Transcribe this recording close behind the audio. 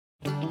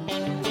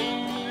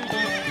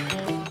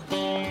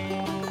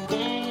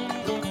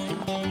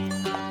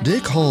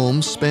Dick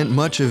Holmes spent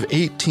much of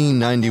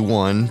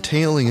 1891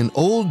 tailing an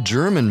old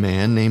German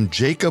man named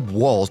Jacob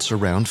Waltz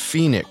around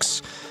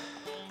Phoenix.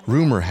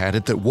 Rumor had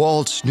it that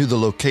Waltz knew the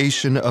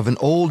location of an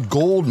old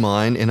gold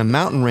mine in a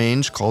mountain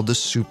range called the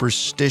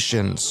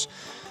Superstitions,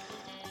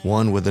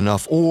 one with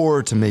enough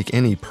ore to make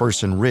any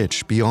person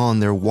rich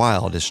beyond their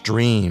wildest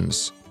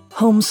dreams.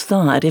 Holmes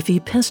thought if he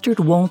pestered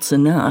Waltz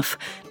enough,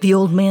 the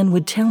old man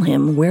would tell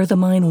him where the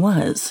mine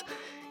was.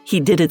 He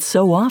did it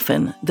so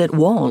often that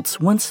Waltz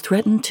once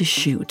threatened to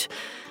shoot,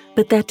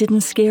 but that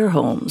didn't scare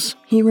Holmes.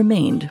 He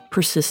remained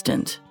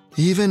persistent.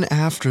 Even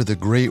after the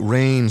great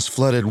rains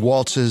flooded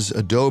Waltz's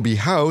adobe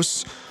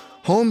house,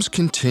 Holmes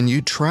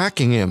continued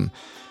tracking him.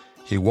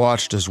 He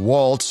watched as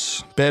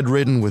Waltz,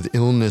 bedridden with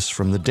illness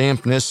from the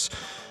dampness,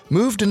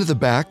 moved into the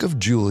back of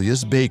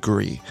Julia's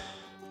bakery.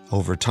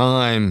 Over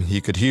time,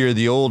 he could hear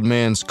the old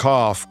man's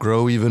cough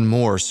grow even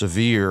more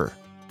severe.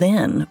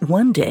 Then,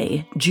 one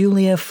day,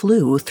 Julia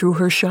flew through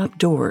her shop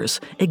doors,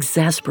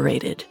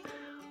 exasperated.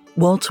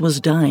 Waltz was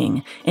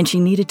dying, and she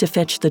needed to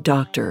fetch the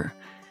doctor.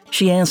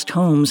 She asked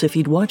Holmes if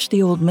he'd watch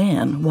the old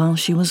man while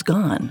she was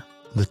gone.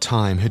 The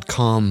time had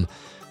come.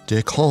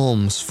 Dick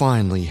Holmes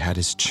finally had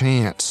his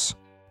chance.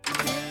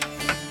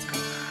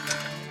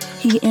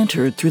 He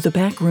entered through the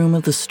back room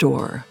of the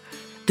store.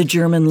 The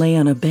German lay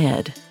on a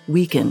bed,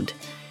 weakened.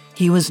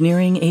 He was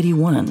nearing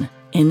 81,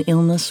 and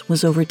illness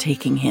was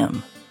overtaking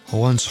him.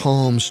 Once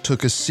Holmes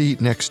took a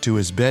seat next to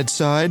his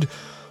bedside,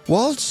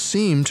 Waltz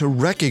seemed to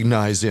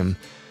recognize him,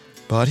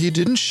 but he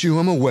didn't shoo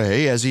him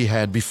away as he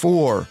had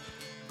before.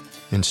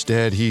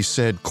 Instead, he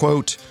said,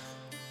 quote,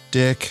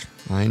 "Dick,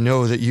 I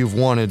know that you've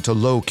wanted to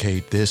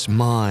locate this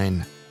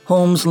mine."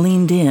 Holmes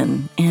leaned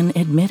in and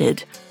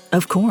admitted,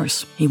 of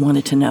course, he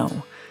wanted to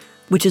know,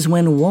 which is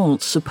when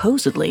Waltz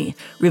supposedly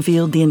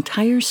revealed the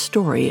entire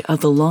story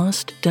of the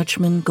lost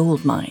Dutchman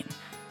gold mine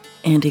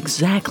and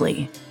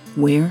exactly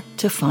where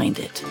to find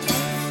it.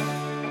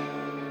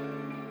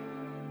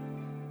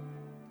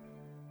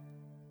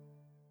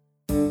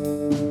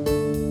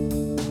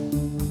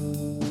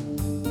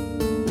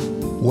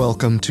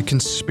 Welcome to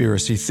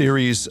Conspiracy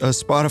Theories, a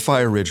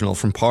Spotify original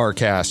from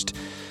Parcast.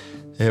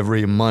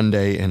 Every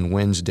Monday and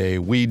Wednesday,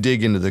 we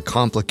dig into the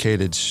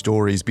complicated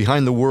stories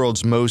behind the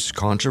world's most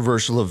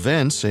controversial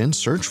events and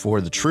search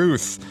for the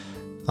truth.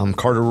 I'm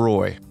Carter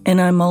Roy.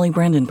 And I'm Molly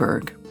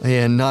Brandenburg.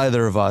 And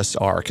neither of us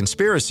are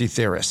conspiracy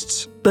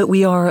theorists. But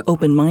we are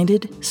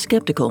open-minded,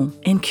 skeptical,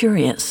 and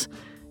curious.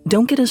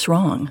 Don't get us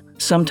wrong.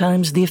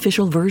 Sometimes the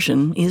official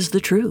version is the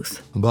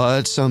truth.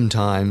 But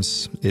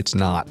sometimes it's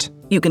not.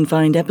 You can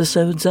find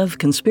episodes of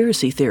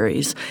Conspiracy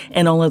Theories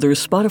and all other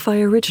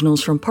Spotify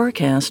originals from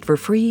Parcast for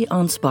free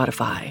on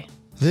Spotify.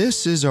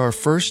 This is our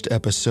first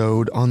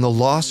episode on the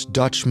lost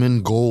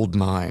Dutchman gold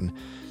mine.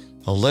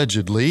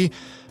 Allegedly,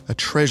 a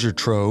treasure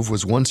trove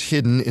was once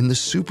hidden in the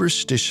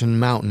Superstition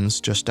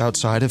Mountains just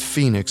outside of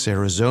Phoenix,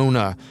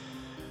 Arizona.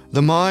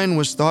 The mine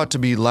was thought to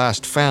be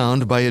last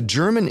found by a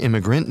German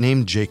immigrant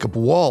named Jacob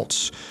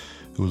Waltz,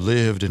 who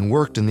lived and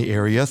worked in the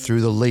area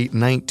through the late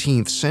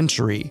 19th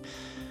century.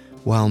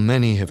 While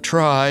many have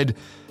tried,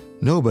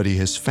 nobody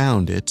has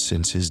found it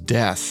since his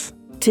death.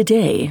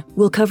 Today,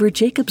 we'll cover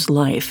Jacob's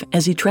life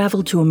as he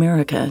traveled to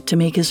America to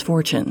make his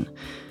fortune.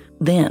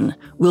 Then,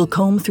 we'll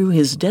comb through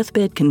his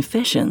deathbed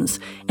confessions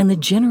and the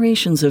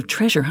generations of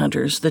treasure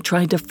hunters that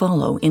tried to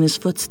follow in his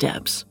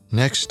footsteps.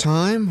 Next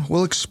time,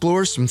 we'll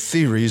explore some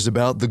theories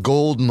about the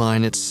gold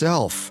mine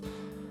itself.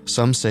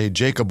 Some say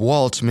Jacob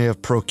Waltz may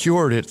have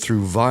procured it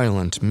through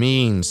violent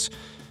means.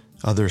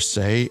 Others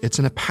say it's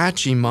an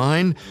Apache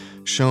mine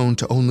shown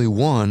to only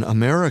one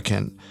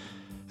American.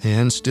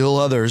 And still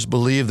others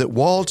believe that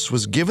Waltz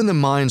was given the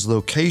mine's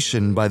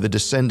location by the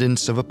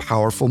descendants of a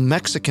powerful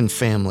Mexican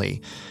family,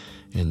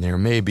 and there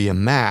may be a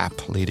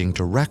map leading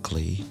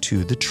directly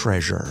to the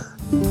treasure.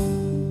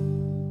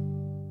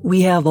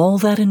 We have all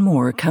that and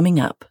more coming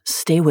up.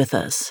 Stay with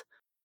us.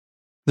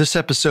 This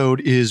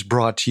episode is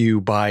brought to you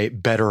by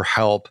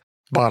BetterHelp.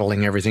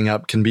 Bottling everything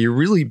up can be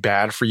really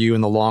bad for you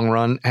in the long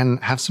run and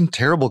have some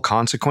terrible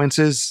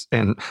consequences,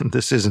 and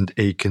this isn't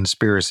a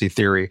conspiracy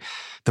theory.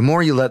 The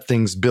more you let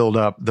things build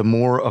up, the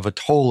more of a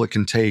toll it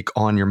can take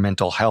on your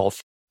mental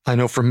health. I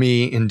know for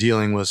me, in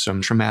dealing with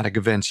some traumatic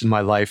events in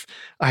my life,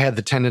 I had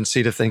the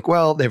tendency to think,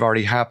 well, they've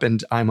already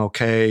happened, I'm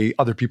okay,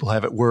 other people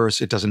have it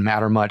worse, it doesn't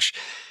matter much.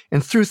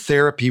 And through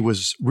therapy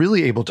was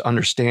really able to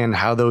understand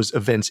how those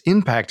events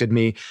impacted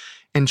me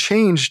and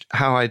changed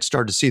how I'd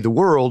started to see the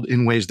world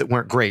in ways that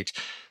weren't great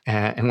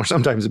and were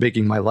sometimes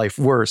making my life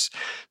worse.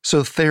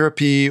 So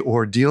therapy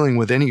or dealing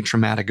with any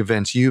traumatic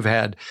events you've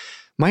had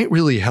might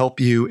really help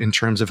you in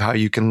terms of how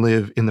you can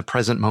live in the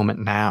present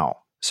moment now.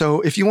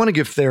 So if you want to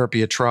give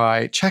therapy a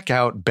try, check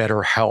out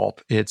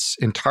BetterHelp. It's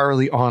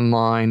entirely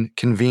online,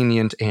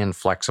 convenient, and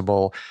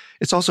flexible.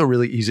 It's also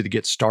really easy to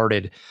get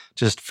started.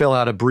 Just fill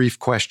out a brief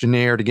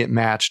questionnaire to get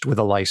matched with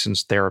a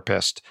licensed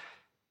therapist.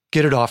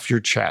 Get it off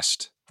your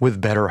chest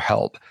with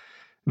BetterHelp.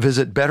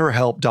 Visit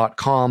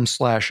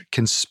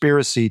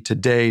betterhelp.com/conspiracy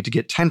today to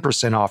get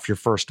 10% off your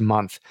first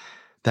month.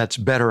 That's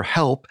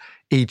BetterHelp,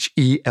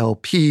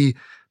 HELP,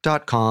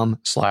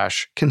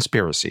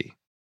 facebook.com/conspiracy.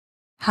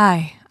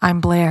 Hi,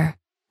 I'm Blair.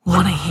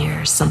 Want to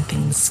hear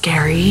something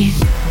scary?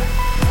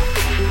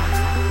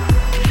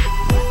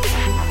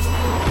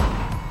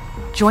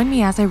 Join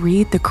me as I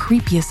read the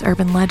creepiest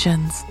urban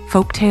legends,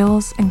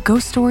 folktales, and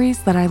ghost stories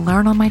that I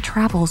learn on my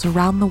travels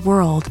around the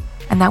world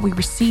and that we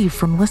receive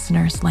from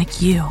listeners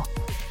like you.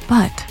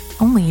 But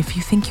only if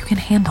you think you can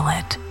handle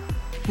it.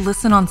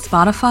 Listen on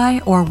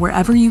Spotify or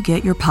wherever you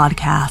get your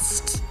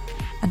podcasts.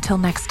 Until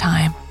next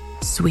time,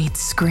 sweet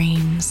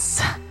screams.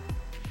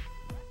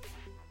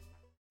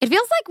 It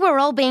feels like we're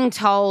all being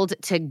told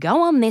to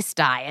go on this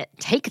diet,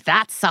 take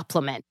that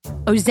supplement.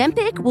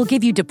 Ozempic will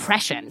give you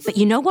depression, but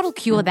you know what'll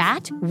cure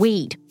that?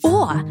 Weed.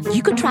 Or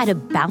you could try to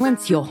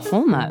balance your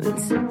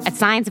hormones. At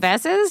Science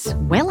Versus,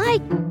 we're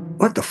like,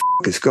 what the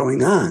is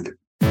going on?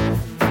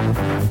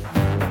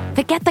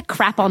 Forget the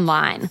crap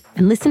online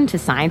and listen to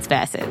Science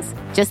Versus.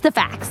 Just the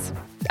facts.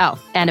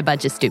 Oh, and a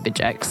bunch of stupid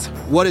jokes.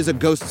 What is a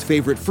ghost's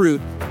favorite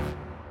fruit?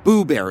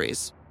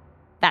 Blueberries.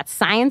 That's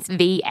Science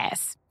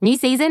VS. New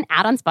season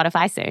out on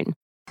Spotify soon.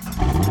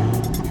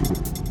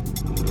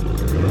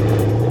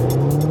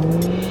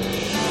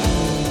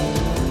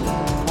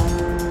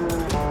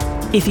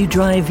 If you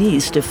drive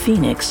east of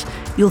Phoenix,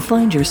 you'll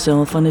find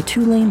yourself on a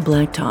 2-lane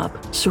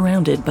blacktop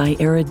surrounded by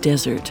arid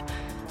desert.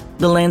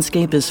 The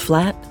landscape is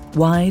flat,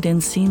 wide,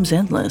 and seems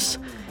endless.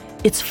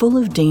 It's full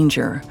of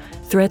danger.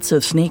 Threats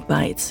of snake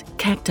bites,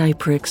 cacti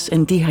pricks,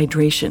 and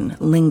dehydration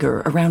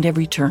linger around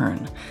every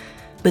turn.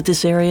 But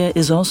this area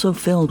is also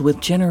filled with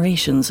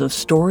generations of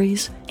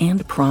stories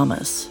and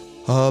promise.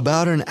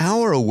 About an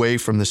hour away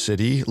from the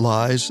city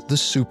lies the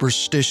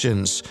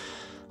Superstitions,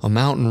 a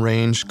mountain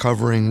range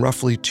covering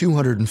roughly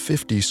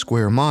 250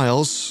 square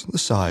miles, the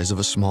size of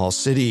a small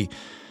city.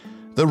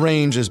 The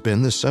range has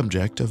been the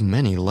subject of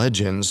many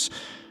legends,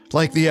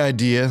 like the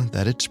idea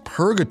that it's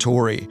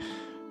purgatory,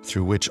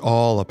 through which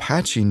all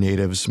Apache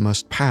natives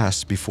must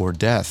pass before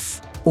death.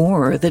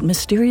 Or that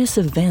mysterious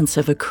events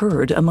have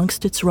occurred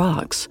amongst its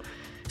rocks.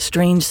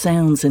 Strange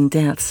sounds and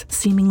deaths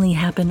seemingly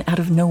happen out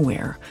of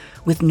nowhere,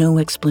 with no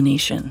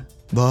explanation.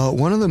 But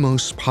one of the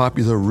most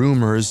popular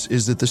rumors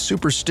is that the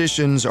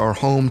Superstitions are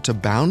home to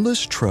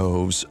boundless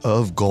troves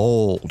of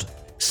gold.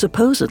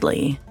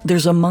 Supposedly,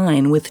 there's a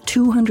mine with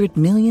 $200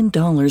 million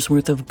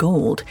worth of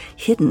gold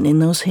hidden in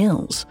those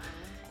hills.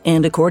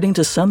 And according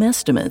to some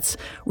estimates,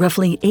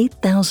 roughly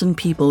 8,000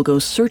 people go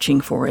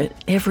searching for it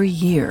every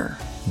year.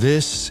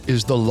 This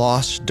is the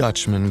Lost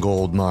Dutchman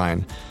gold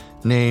mine,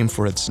 named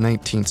for its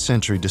 19th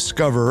century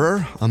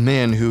discoverer, a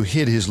man who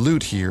hid his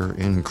loot here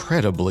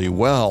incredibly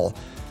well.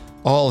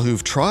 All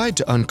who've tried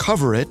to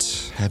uncover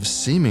it have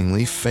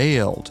seemingly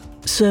failed.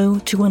 So,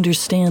 to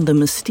understand the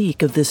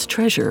mystique of this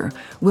treasure,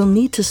 we'll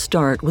need to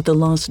start with the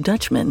Lost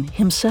Dutchman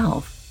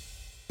himself.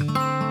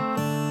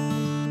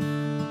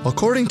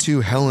 According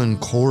to Helen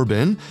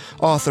Corbin,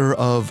 author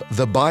of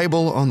The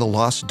Bible on the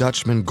Lost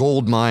Dutchman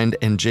Gold Mine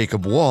and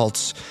Jacob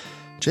Waltz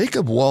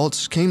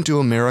came to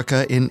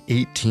America in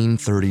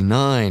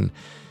 1839,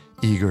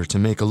 eager to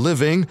make a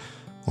living,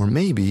 or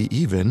maybe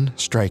even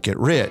strike it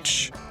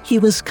rich. He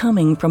was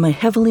coming from a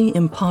heavily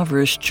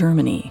impoverished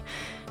Germany,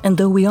 and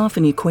though we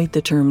often equate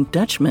the term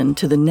Dutchman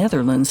to the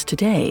Netherlands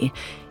today,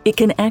 it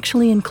can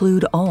actually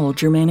include all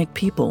Germanic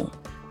people.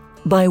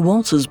 By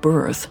Waltz's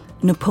birth,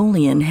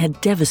 Napoleon had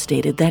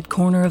devastated that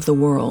corner of the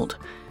world.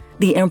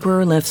 The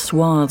emperor left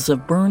swaths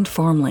of burned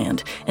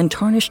farmland and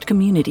tarnished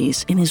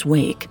communities in his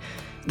wake.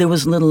 There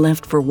was little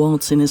left for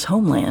Waltz in his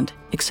homeland,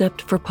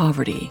 except for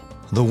poverty.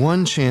 The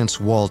one chance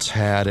Waltz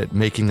had at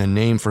making a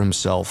name for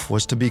himself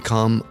was to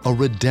become a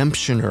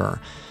redemptioner,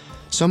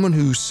 someone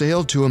who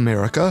sailed to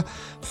America,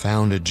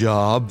 found a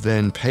job,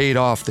 then paid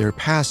off their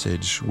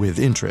passage with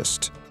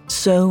interest.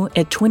 So,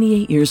 at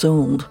 28 years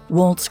old,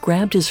 Waltz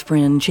grabbed his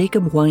friend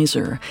Jacob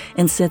Weiser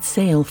and set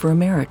sail for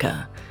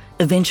America,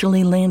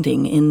 eventually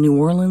landing in New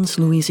Orleans,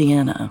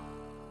 Louisiana.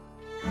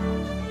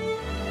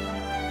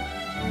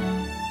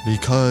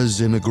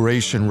 Because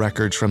immigration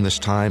records from this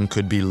time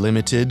could be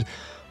limited,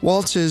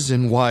 Waltz's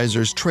and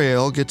Weiser's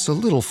trail gets a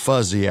little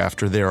fuzzy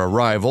after their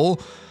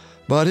arrival,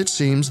 but it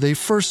seems they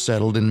first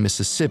settled in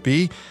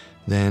Mississippi,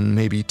 then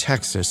maybe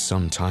Texas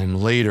sometime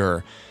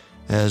later.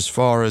 As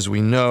far as we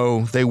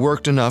know, they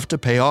worked enough to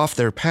pay off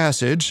their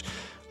passage,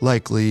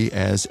 likely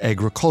as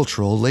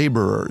agricultural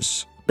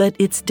laborers. But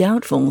it's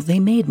doubtful they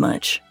made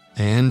much.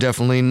 And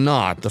definitely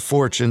not the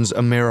fortunes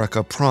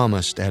America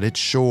promised at its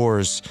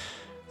shores.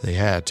 They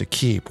had to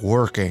keep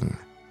working.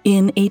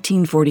 In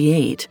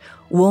 1848,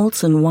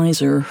 Waltz and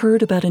Weiser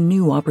heard about a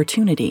new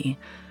opportunity.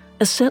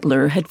 A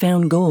settler had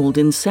found gold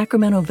in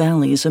Sacramento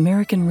Valley's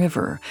American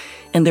River,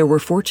 and there were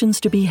fortunes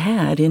to be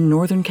had in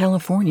Northern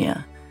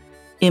California.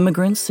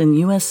 Immigrants and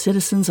U.S.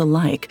 citizens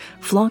alike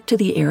flocked to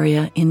the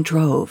area in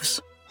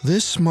droves.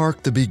 This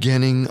marked the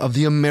beginning of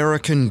the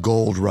American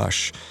Gold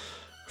Rush.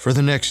 For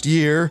the next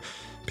year,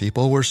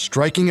 people were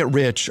striking it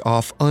rich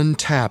off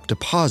untapped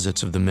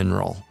deposits of the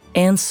mineral.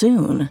 And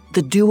soon,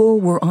 the duo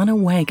were on a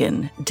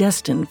wagon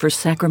destined for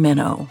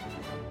Sacramento.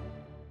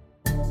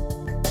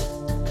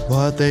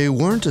 But they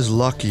weren't as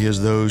lucky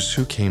as those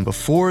who came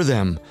before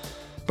them.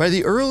 By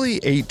the early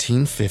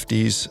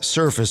 1850s,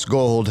 surface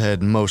gold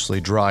had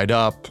mostly dried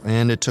up,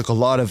 and it took a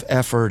lot of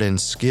effort and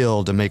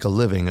skill to make a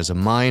living as a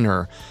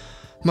miner.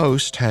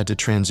 Most had to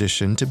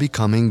transition to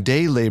becoming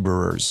day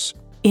laborers.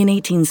 In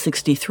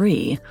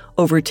 1863,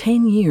 over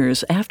 10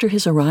 years after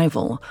his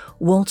arrival,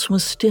 Waltz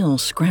was still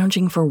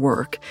scrounging for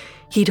work.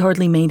 He'd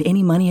hardly made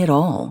any money at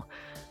all.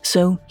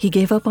 So he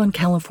gave up on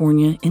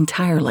California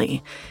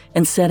entirely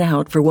and set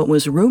out for what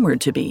was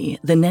rumored to be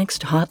the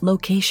next hot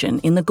location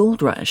in the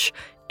gold rush,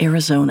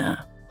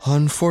 Arizona.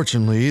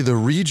 Unfortunately, the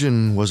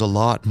region was a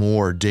lot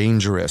more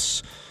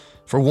dangerous.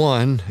 For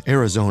one,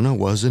 Arizona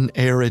was an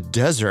arid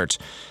desert.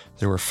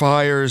 There were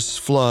fires,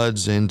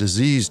 floods, and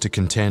disease to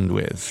contend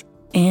with.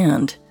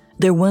 And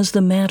there was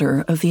the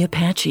matter of the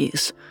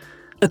Apaches.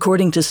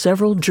 According to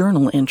several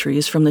journal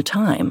entries from the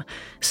time,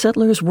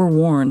 settlers were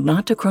warned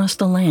not to cross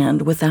the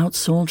land without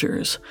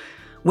soldiers.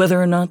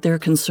 Whether or not their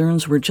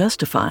concerns were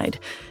justified,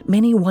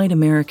 many white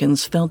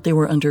Americans felt they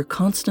were under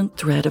constant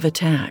threat of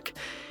attack.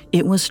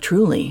 It was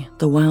truly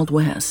the Wild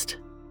West.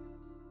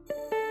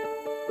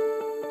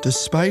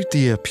 Despite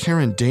the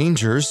apparent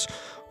dangers,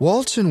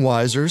 Waltz and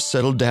Weiser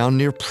settled down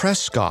near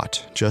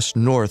Prescott, just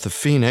north of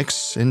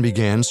Phoenix, and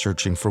began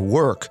searching for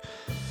work.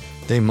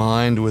 They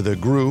mined with a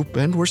group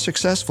and were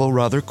successful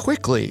rather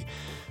quickly.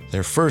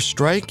 Their first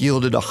strike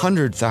yielded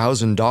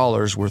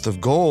 $100,000 worth of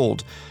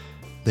gold.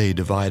 They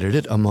divided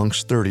it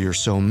amongst 30 or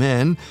so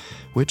men,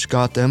 which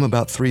got them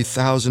about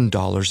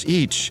 $3,000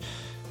 each,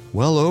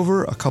 well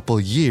over a couple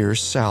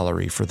years'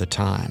 salary for the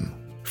time.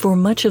 For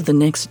much of the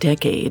next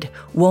decade,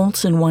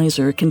 Waltz and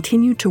Weiser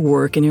continued to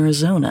work in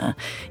Arizona,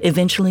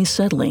 eventually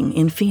settling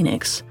in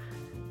Phoenix.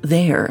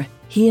 There,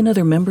 he and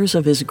other members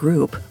of his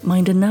group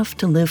mined enough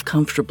to live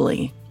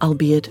comfortably,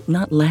 albeit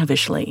not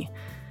lavishly.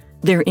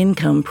 Their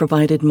income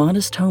provided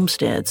modest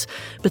homesteads,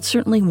 but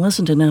certainly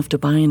wasn't enough to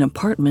buy an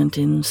apartment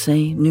in,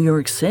 say, New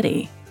York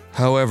City.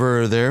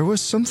 However, there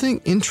was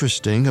something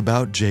interesting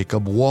about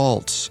Jacob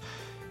Waltz.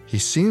 He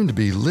seemed to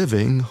be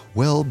living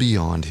well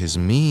beyond his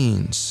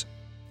means.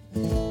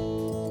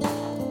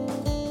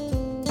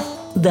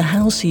 The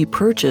house he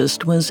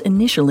purchased was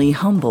initially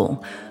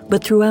humble,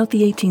 but throughout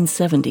the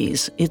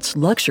 1870s, its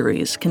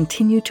luxuries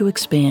continued to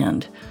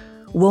expand.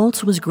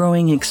 Waltz was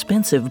growing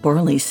expensive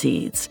barley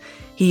seeds.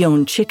 He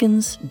owned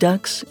chickens,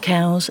 ducks,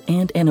 cows,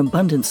 and an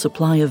abundant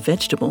supply of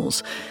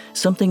vegetables,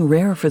 something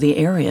rare for the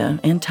area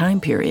and time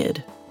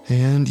period.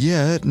 And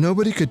yet,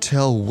 nobody could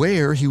tell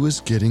where he was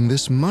getting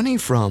this money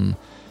from.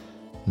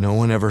 No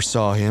one ever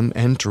saw him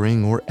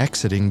entering or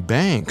exiting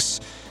banks.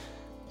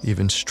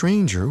 Even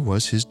stranger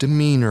was his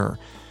demeanor.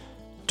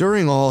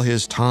 During all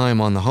his time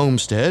on the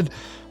homestead,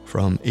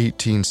 from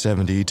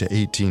 1870 to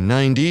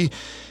 1890,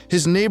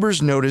 his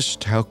neighbors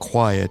noticed how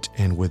quiet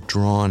and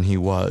withdrawn he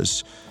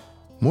was.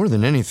 More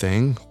than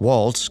anything,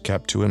 Waltz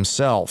kept to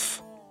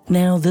himself.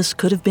 Now, this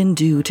could have been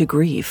due to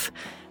grief,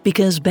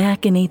 because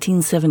back in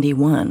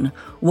 1871,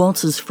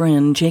 Waltz's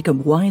friend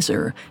Jacob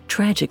Weiser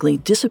tragically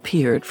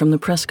disappeared from the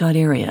Prescott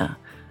area.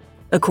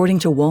 According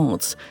to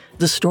Waltz,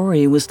 the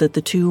story was that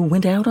the two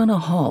went out on a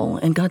haul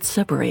and got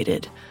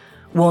separated.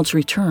 Waltz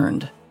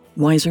returned.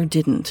 Weiser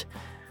didn't.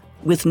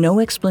 With no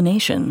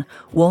explanation,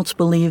 Waltz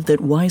believed that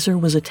Weiser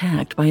was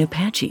attacked by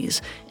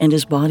Apaches and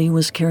his body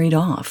was carried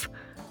off.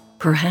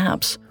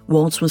 Perhaps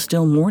Waltz was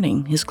still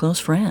mourning his close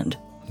friend.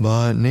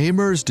 But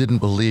neighbors didn't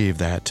believe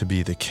that to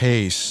be the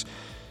case.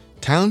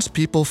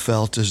 Townspeople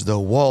felt as though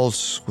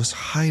Waltz was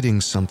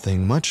hiding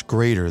something much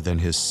greater than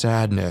his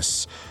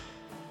sadness.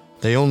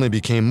 They only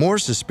became more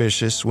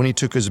suspicious when he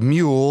took his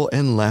mule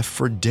and left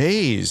for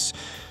days,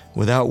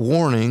 without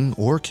warning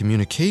or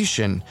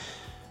communication.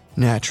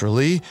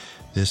 Naturally,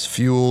 this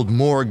fueled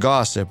more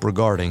gossip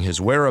regarding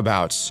his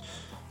whereabouts.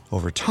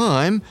 Over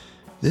time,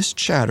 this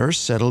chatter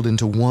settled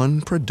into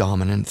one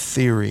predominant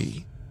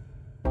theory.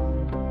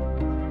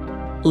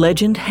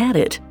 Legend had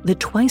it that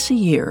twice a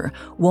year,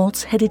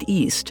 Waltz headed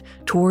east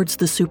towards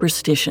the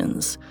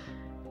superstitions.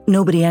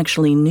 Nobody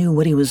actually knew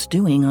what he was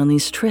doing on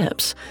these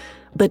trips,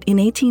 but in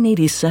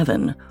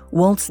 1887,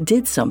 Waltz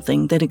did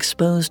something that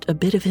exposed a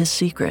bit of his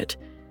secret.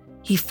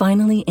 He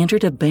finally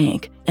entered a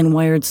bank and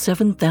wired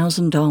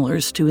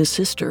 $7,000 to his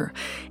sister,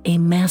 a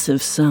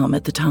massive sum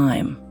at the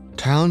time.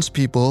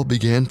 Townspeople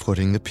began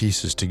putting the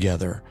pieces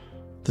together.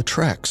 The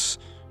treks,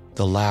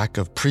 the lack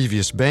of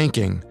previous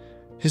banking,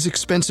 his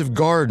expensive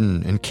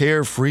garden and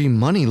carefree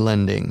money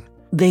lending.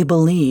 They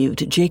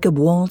believed Jacob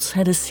Waltz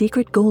had a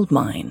secret gold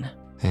mine.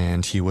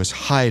 And he was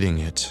hiding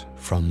it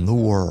from the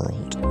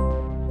world.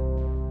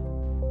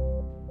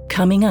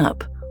 Coming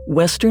up,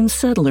 Western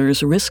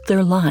settlers risked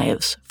their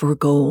lives for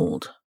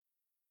gold.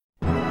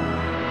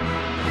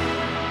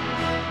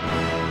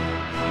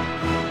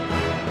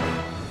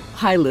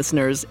 Hi,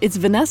 listeners. It's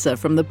Vanessa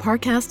from the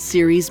Parcast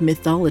series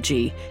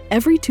Mythology.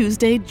 Every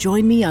Tuesday,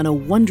 join me on a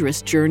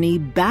wondrous journey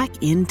back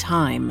in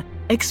time,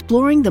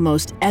 exploring the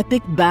most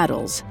epic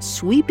battles,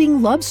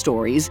 sweeping love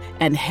stories,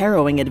 and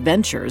harrowing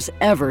adventures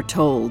ever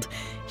told.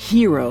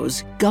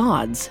 Heroes,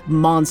 gods,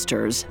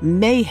 monsters,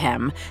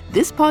 mayhem.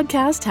 This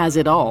podcast has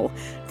it all.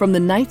 From the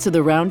Knights of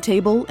the Round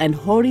Table and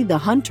Hori the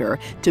Hunter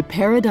to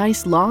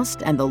Paradise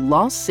Lost and the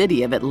Lost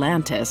City of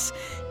Atlantis.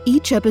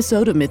 Each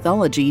episode of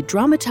Mythology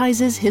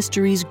dramatizes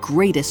history's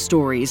greatest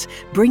stories,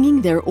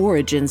 bringing their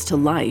origins to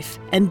life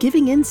and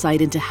giving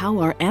insight into how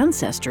our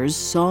ancestors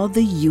saw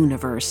the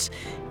universe.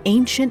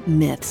 Ancient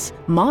myths,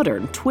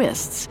 modern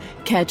twists.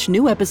 Catch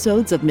new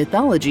episodes of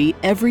Mythology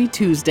every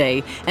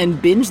Tuesday and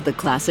binge the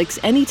classics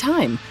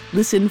anytime.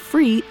 Listen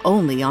free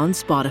only on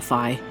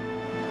Spotify.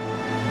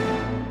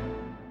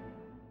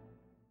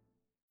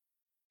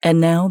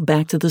 And now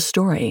back to the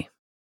story.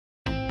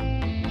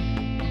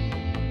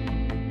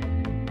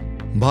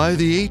 By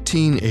the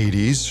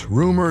 1880s,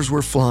 rumors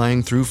were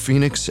flying through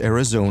Phoenix,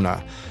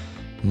 Arizona.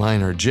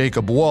 Miner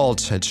Jacob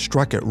Waltz had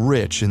struck it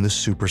rich in the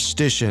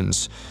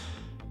superstitions.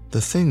 The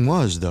thing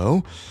was,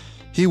 though,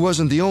 he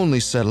wasn't the only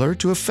settler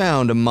to have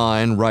found a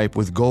mine ripe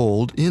with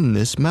gold in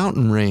this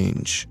mountain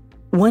range.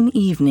 One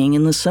evening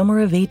in the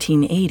summer of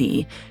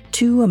 1880,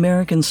 2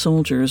 American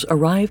soldiers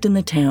arrived in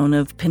the town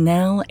of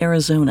Pinal,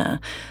 Arizona,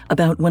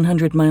 about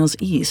 100 miles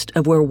east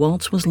of where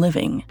Waltz was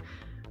living.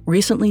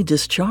 Recently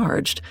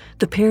discharged,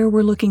 the pair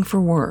were looking for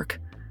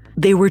work.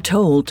 They were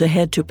told to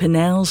head to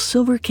Pinal's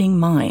Silver King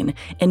mine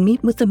and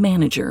meet with the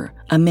manager,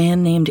 a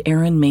man named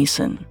Aaron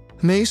Mason.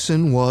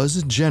 Mason was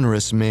a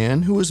generous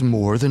man who was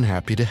more than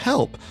happy to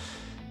help.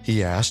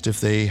 He asked if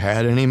they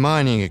had any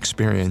mining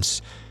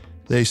experience.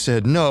 They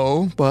said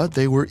no, but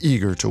they were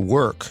eager to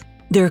work.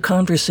 Their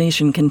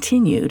conversation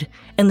continued,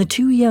 and the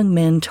 2 young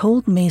men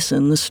told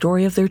Mason the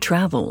story of their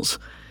travels.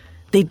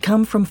 They'd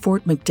come from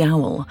Fort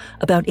McDowell,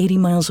 about 80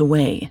 miles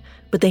away,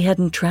 but they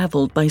hadn't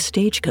traveled by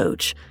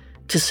stagecoach.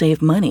 To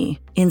save money,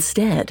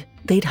 instead,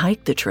 they'd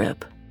hiked the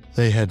trip.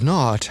 They had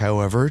not,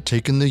 however,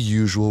 taken the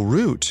usual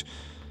route.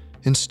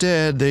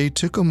 Instead, they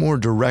took a more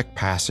direct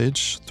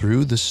passage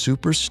through the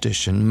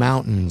Superstition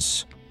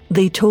Mountains.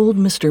 They told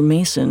Mr.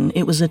 Mason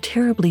it was a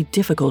terribly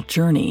difficult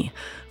journey,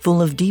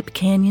 full of deep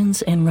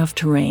canyons and rough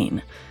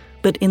terrain.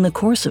 But in the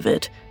course of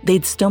it,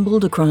 they'd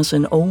stumbled across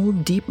an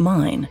old, deep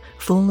mine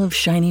full of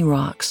shiny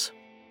rocks.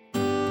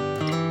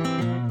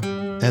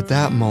 At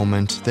that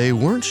moment, they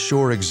weren't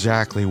sure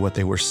exactly what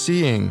they were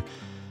seeing.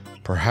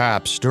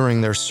 Perhaps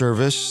during their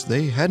service,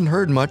 they hadn't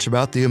heard much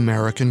about the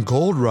American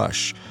Gold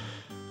Rush.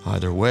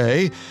 Either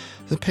way,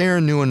 the pair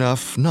knew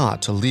enough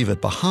not to leave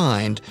it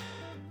behind.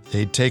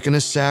 They'd taken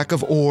a sack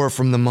of ore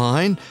from the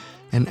mine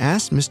and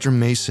asked Mr.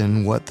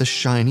 Mason what the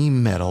shiny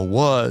metal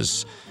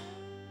was.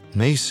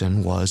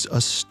 Mason was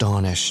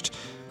astonished.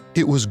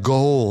 It was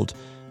gold,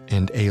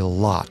 and a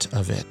lot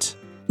of it.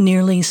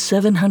 Nearly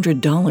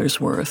 $700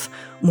 worth,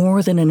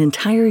 more than an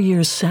entire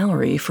year's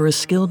salary for a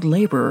skilled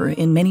laborer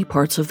in many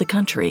parts of the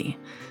country.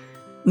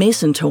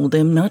 Mason told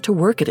them not to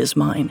work at his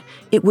mine.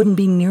 It wouldn't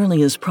be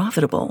nearly as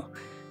profitable.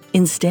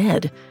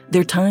 Instead,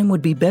 their time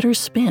would be better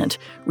spent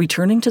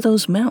returning to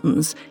those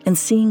mountains and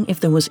seeing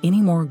if there was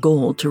any more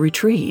gold to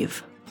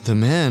retrieve. The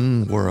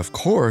men were, of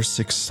course,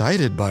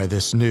 excited by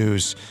this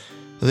news.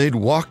 They'd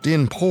walked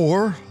in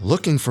poor,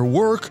 looking for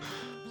work,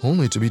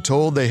 only to be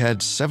told they had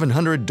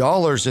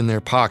 $700 in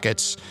their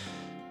pockets.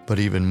 But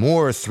even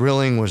more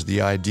thrilling was the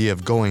idea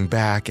of going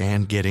back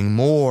and getting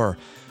more.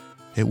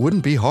 It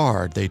wouldn't be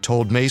hard, they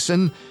told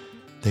Mason.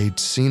 They'd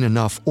seen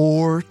enough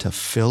ore to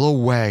fill a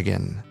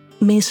wagon.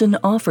 Mason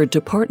offered to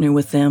partner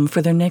with them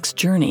for their next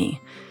journey.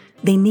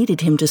 They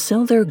needed him to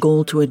sell their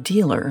gold to a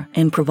dealer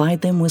and provide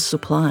them with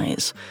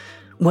supplies.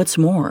 What's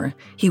more,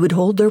 he would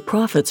hold their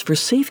profits for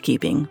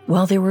safekeeping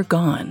while they were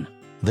gone.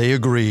 They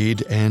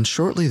agreed, and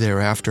shortly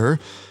thereafter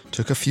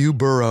took a few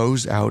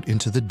burros out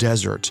into the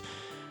desert.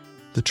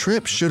 The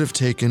trip should have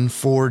taken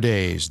 4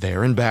 days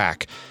there and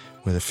back,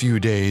 with a few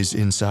days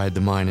inside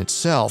the mine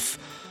itself,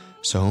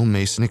 so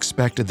Mason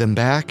expected them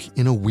back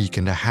in a week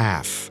and a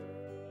half.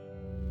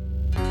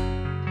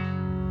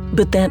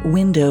 But that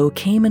window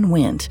came and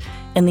went,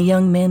 and the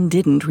young men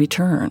didn't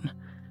return.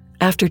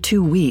 After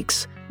 2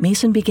 weeks,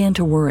 Mason began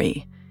to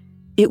worry.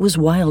 It was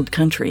wild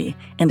country,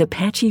 and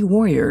Apache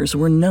warriors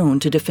were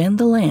known to defend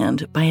the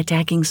land by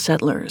attacking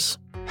settlers.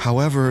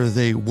 However,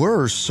 they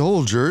were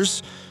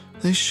soldiers.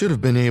 They should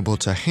have been able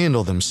to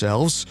handle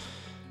themselves.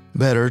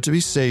 Better to be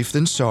safe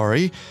than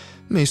sorry,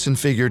 Mason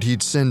figured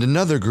he'd send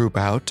another group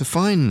out to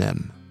find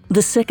them.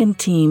 The second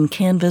team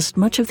canvassed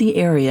much of the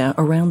area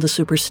around the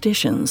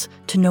superstitions,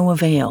 to no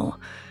avail.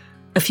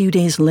 A few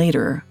days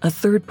later, a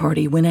third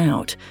party went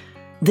out.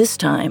 This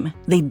time,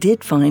 they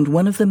did find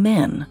one of the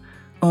men,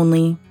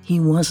 only he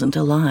wasn't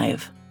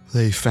alive.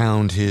 They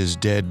found his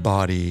dead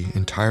body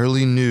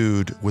entirely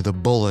nude with a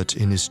bullet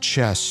in his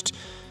chest.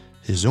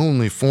 His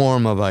only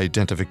form of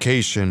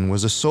identification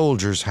was a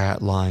soldier's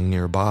hat lying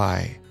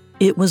nearby.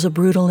 It was a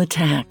brutal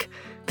attack.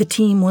 The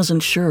team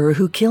wasn't sure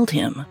who killed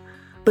him.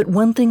 But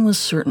one thing was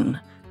certain,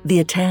 the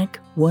attack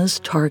was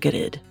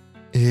targeted.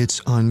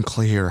 It's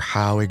unclear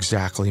how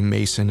exactly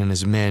Mason and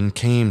his men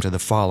came to the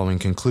following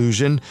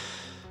conclusion,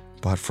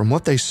 but from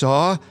what they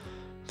saw,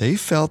 they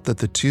felt that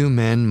the 2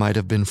 men might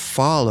have been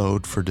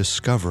followed for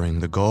discovering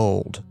the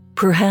gold.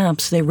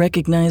 Perhaps they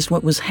recognized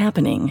what was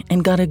happening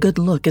and got a good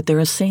look at their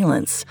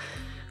assailants.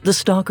 The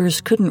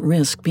stalkers couldn't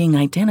risk being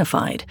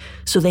identified,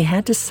 so they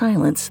had to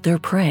silence their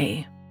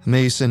prey.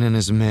 Mason and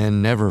his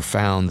men never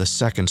found the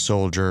second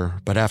soldier,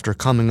 but after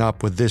coming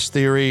up with this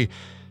theory,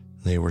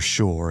 they were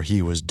sure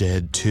he was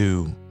dead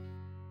too.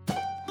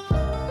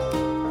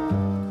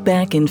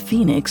 Back in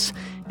Phoenix,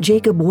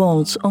 Jacob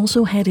Waltz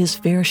also had his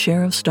fair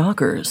share of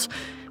stalkers,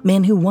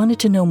 men who wanted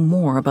to know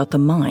more about the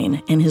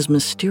mine and his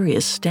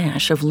mysterious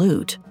stash of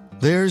loot.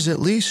 There's at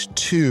least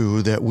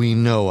two that we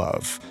know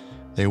of.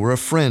 They were a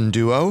friend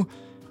duo,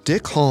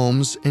 Dick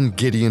Holmes and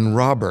Gideon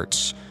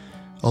Roberts.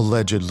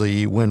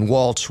 Allegedly, when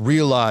Waltz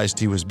realized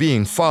he was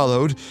being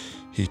followed,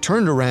 he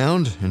turned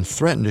around and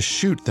threatened to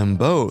shoot them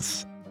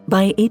both.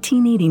 By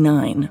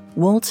 1889,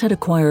 Waltz had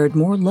acquired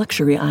more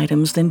luxury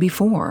items than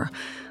before,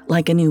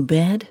 like a new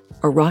bed,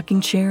 a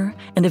rocking chair,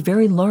 and a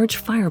very large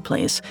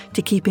fireplace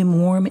to keep him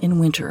warm in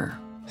winter.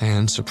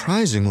 And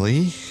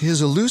surprisingly,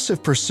 his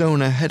elusive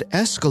persona had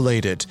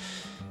escalated.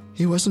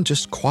 He wasn't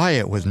just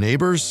quiet with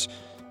neighbors,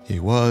 he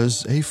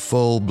was a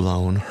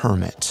full-blown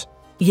hermit.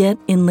 Yet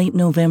in late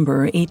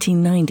November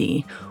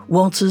 1890,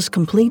 Waltz's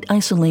complete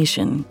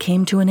isolation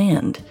came to an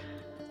end.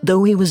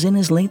 Though he was in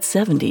his late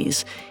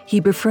 70s, he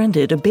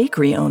befriended a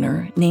bakery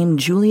owner named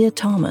Julia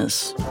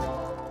Thomas.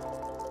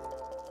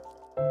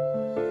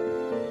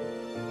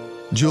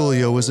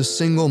 Julia was a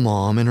single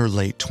mom in her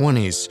late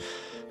 20s,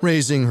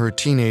 raising her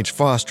teenage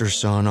foster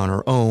son on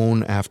her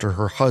own after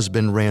her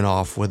husband ran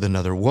off with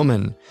another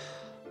woman.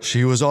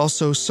 She was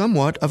also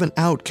somewhat of an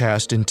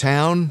outcast in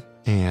town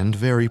and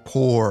very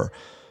poor.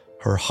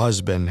 Her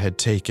husband had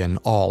taken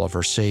all of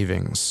her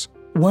savings.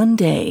 One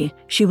day,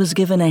 she was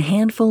given a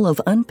handful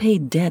of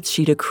unpaid debts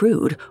she'd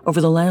accrued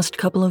over the last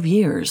couple of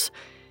years.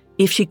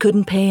 If she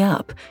couldn't pay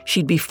up,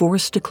 she'd be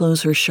forced to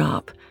close her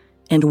shop,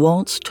 and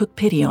Waltz took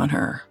pity on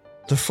her.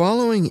 The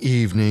following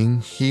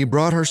evening, he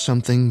brought her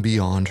something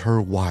beyond her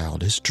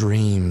wildest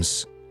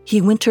dreams.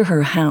 He went to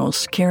her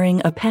house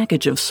carrying a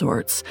package of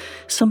sorts,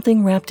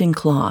 something wrapped in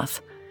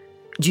cloth.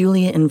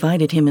 Julia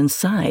invited him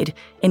inside,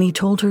 and he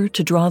told her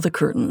to draw the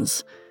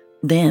curtains.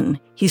 Then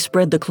he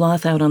spread the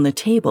cloth out on the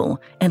table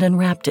and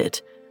unwrapped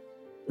it.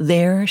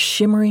 There,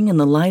 shimmering in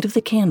the light of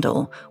the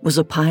candle, was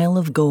a pile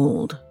of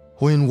gold.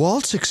 When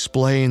Waltz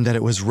explained that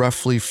it was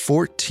roughly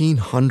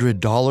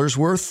 $1,400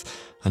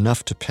 worth,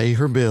 enough to pay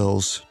her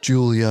bills,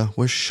 Julia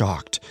was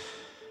shocked.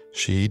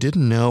 She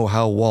didn't know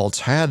how Waltz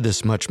had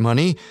this much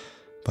money,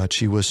 but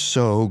she was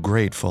so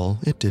grateful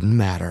it didn't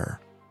matter.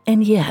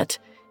 And yet,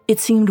 it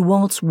seemed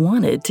Waltz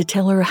wanted to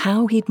tell her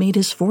how he'd made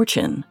his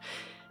fortune,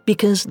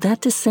 because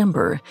that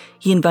December,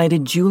 he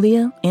invited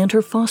Julia and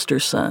her foster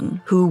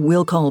son, who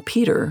we'll call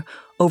Peter,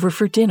 over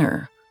for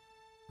dinner.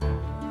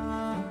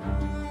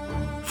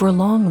 For a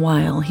long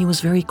while, he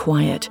was very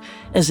quiet,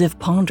 as if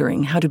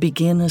pondering how to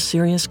begin a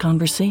serious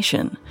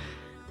conversation.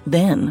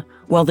 Then,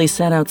 while they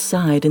sat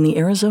outside in the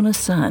Arizona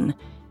sun,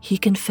 he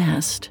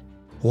confessed.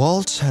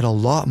 Waltz had a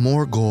lot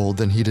more gold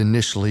than he'd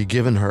initially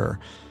given her.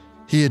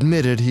 He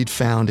admitted he'd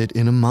found it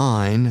in a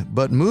mine,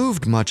 but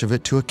moved much of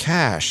it to a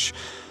cache,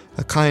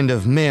 a kind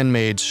of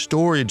man-made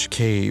storage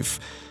cave,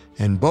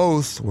 and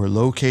both were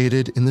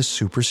located in the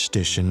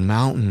Superstition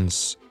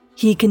Mountains.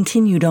 He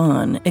continued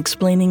on,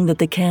 explaining that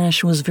the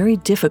cache was very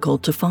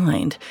difficult to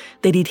find,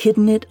 that he'd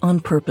hidden it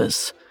on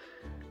purpose.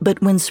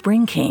 But when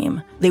spring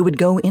came, they would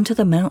go into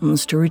the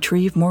mountains to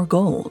retrieve more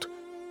gold,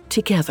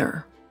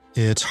 together.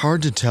 It's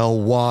hard to tell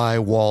why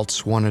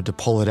Waltz wanted to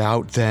pull it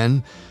out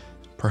then.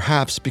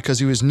 Perhaps because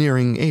he was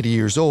nearing 80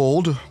 years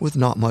old, with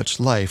not much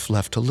life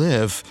left to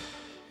live.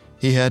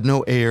 He had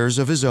no heirs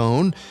of his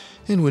own,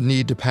 and would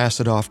need to pass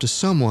it off to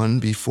someone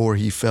before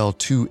he fell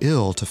too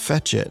ill to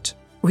fetch it.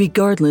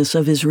 Regardless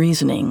of his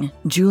reasoning,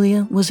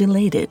 Julia was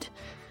elated.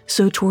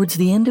 So towards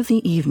the end of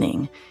the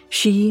evening,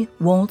 she,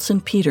 Waltz,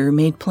 and Peter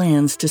made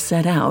plans to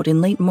set out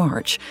in late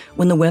March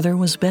when the weather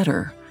was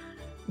better.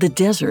 The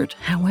desert,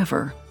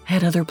 however,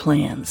 had other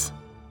plans.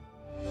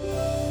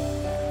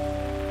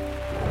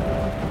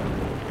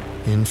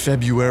 In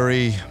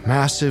February,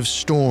 massive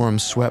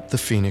storms swept the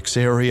Phoenix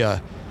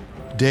area.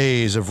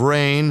 Days of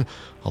rain,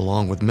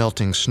 along with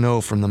melting snow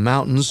from the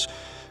mountains,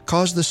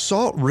 caused the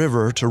Salt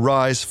River to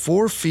rise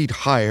 4 feet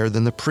higher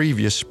than the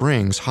previous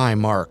spring's high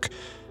mark.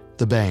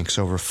 The banks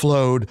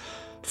overflowed,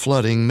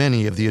 flooding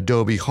many of the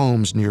adobe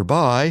homes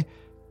nearby,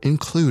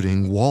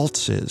 including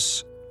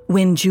Waltz's.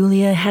 When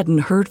Julia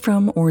hadn't heard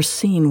from or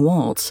seen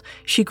Waltz,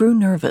 she grew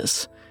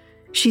nervous.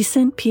 She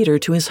sent Peter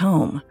to his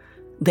home.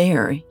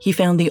 There, he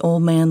found the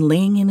old man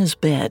laying in his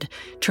bed,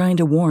 trying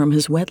to warm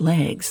his wet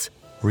legs.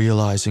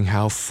 Realizing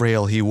how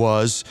frail he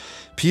was,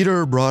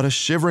 Peter brought a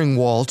shivering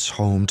Waltz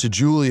home to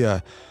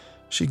Julia.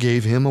 She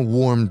gave him a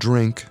warm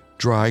drink,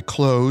 dry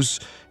clothes,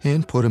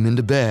 and put him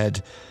into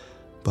bed.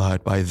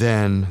 But by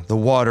then, the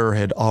water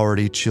had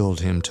already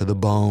chilled him to the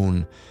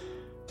bone.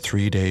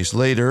 3 days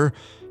later,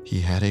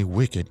 he had a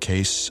wicked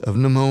case of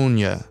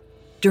pneumonia.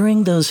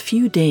 During those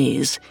few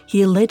days,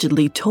 he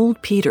allegedly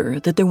told Peter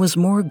that there was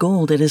more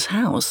gold at his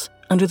house,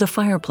 under the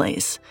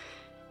fireplace.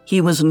 He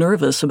was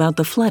nervous about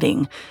the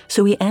flooding,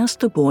 so he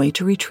asked the boy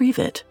to retrieve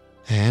it.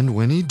 And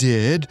when he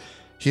did,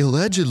 he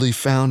allegedly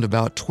found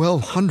about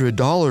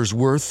 $1,200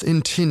 worth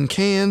in tin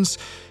cans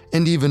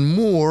and even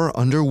more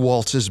under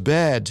Waltz's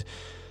bed.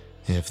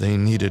 If they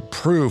needed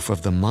proof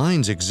of the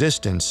mine's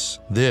existence,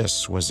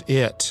 this was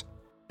it.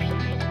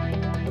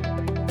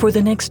 For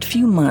the next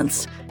few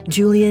months,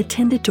 Julia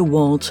tended to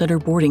Waltz at her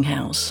boarding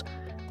house.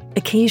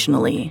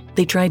 Occasionally,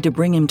 they tried to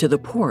bring him to the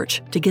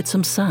porch to get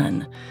some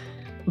sun.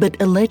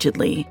 But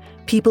allegedly,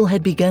 people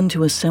had begun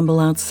to assemble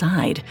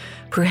outside,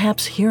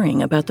 perhaps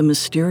hearing about the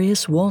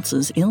mysterious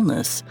Waltz's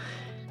illness.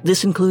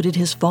 This included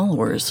his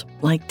followers,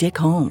 like Dick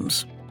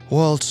Holmes.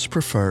 Waltz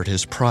preferred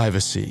his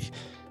privacy.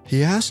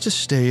 He asked to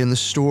stay in the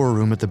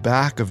storeroom at the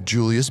back of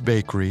Julia's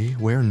bakery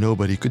where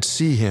nobody could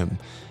see him.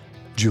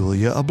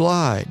 Julia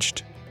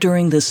obliged.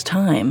 During this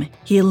time,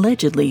 he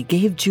allegedly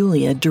gave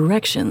Julia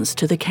directions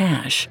to the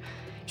cache.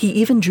 He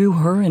even drew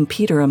her and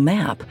Peter a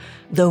map,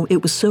 though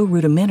it was so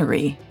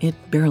rudimentary, it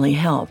barely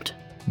helped.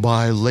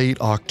 By late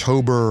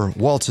October,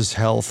 Waltz's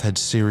health had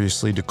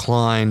seriously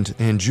declined,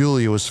 and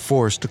Julia was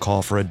forced to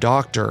call for a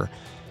doctor.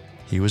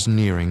 He was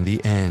nearing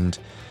the end.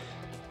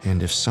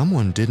 And if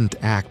someone didn't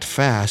act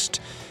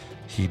fast,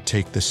 he'd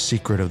take the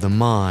secret of the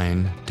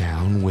mine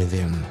down with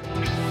him.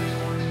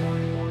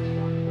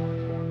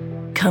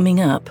 Coming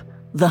up,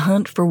 the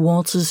hunt for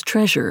Waltz's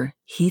treasure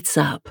heats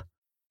up.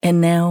 And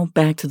now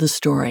back to the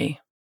story.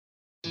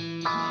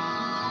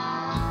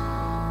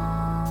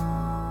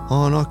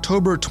 On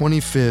October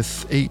 25,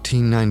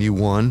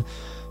 1891,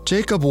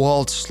 Jacob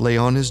Waltz lay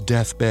on his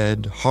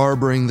deathbed,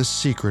 harboring the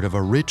secret of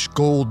a rich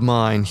gold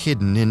mine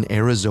hidden in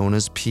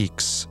Arizona's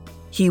peaks.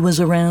 He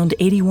was around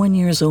 81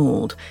 years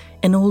old,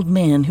 an old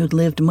man who'd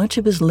lived much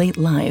of his late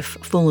life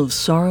full of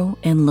sorrow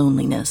and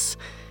loneliness.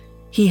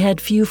 He had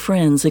few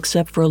friends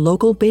except for a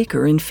local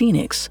baker in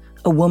Phoenix,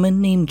 a woman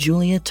named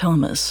Julia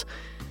Thomas.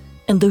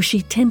 And though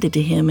she tended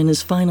to him in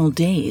his final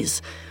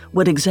days,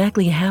 what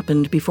exactly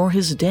happened before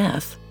his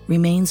death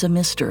remains a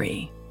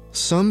mystery.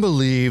 Some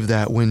believe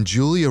that when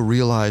Julia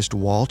realized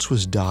Waltz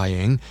was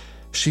dying,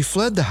 she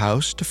fled the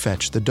house to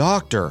fetch the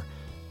doctor.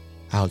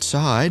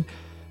 Outside,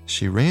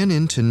 she ran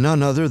into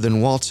none other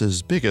than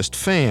Waltz's biggest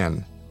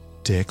fan,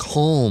 Dick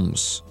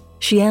Holmes.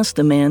 She asked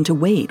the man to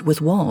wait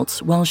with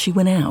Waltz while she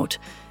went out.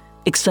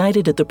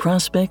 Excited at the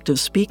prospect of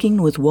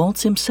speaking with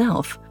Waltz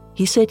himself,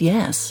 he said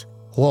yes.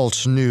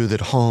 Waltz knew that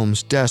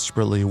Holmes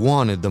desperately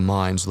wanted the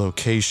mine's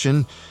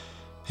location,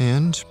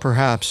 and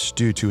perhaps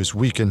due to his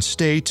weakened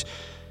state,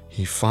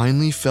 he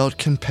finally felt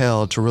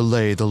compelled to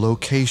relay the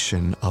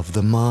location of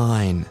the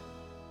mine.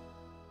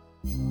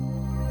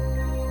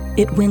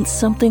 It went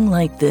something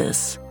like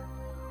this.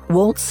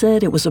 Waltz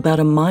said it was about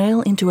a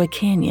mile into a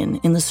canyon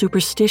in the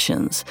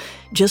Superstitions,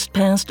 just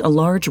past a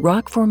large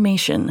rock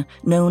formation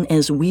known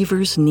as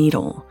Weaver's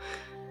Needle.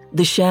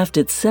 The shaft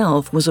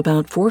itself was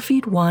about 4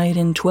 feet wide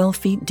and 12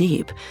 feet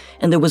deep,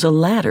 and there was a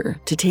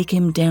ladder to take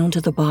him down to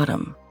the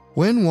bottom.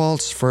 When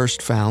Waltz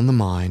first found the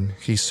mine,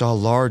 he saw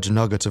large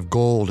nuggets of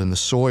gold in the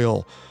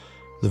soil.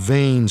 The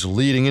veins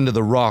leading into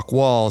the rock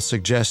wall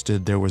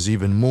suggested there was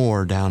even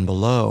more down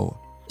below.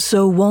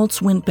 So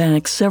Waltz went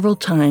back several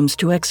times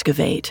to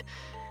excavate.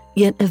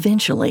 Yet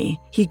eventually,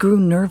 he grew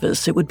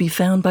nervous it would be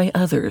found by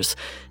others,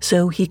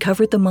 so he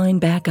covered the mine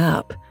back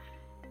up.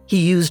 He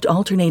used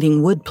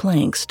alternating wood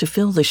planks to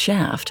fill the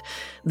shaft,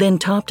 then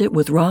topped it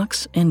with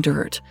rocks and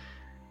dirt.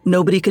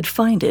 Nobody could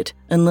find it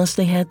unless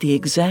they had the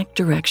exact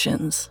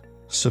directions.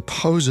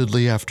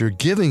 Supposedly after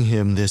giving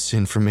him this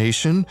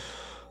information,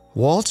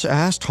 Waltz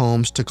asked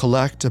Holmes to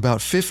collect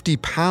about 50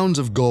 pounds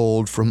of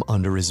gold from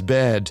under his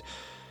bed.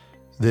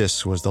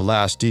 This was the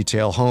last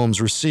detail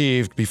Holmes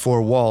received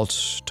before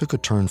Waltz took a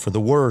turn for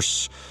the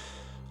worse.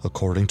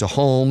 According to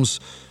Holmes,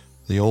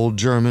 the old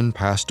German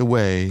passed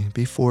away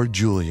before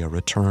Julia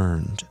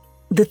returned.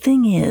 The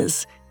thing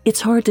is,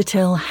 it's hard to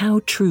tell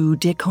how true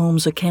Dick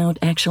Holmes' account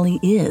actually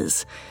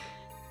is.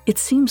 It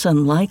seems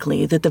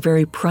unlikely that the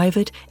very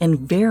private and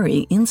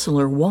very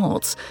insular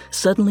Waltz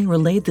suddenly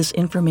relayed this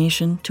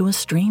information to a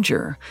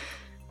stranger,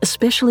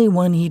 especially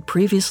one he'd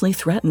previously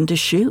threatened to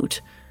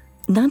shoot.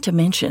 Not to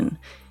mention,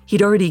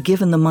 he'd already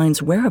given the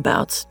mine's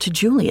whereabouts to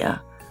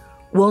Julia.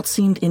 Waltz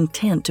seemed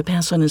intent to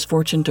pass on his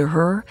fortune to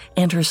her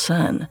and her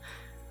son.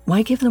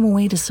 Why give them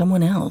away to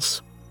someone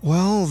else?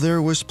 Well,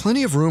 there was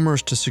plenty of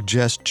rumors to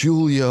suggest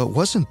Julia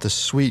wasn't the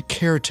sweet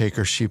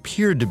caretaker she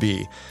appeared to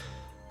be.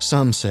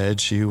 Some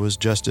said she was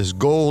just as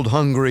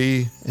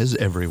gold-hungry as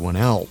everyone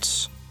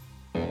else.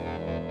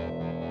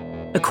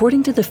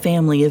 According to the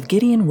family of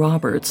Gideon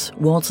Roberts,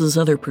 Waltz's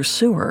other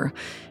pursuer,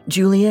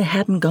 Julia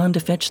hadn't gone to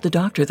fetch the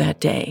doctor that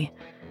day.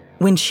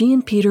 When she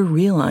and Peter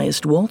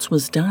realized Waltz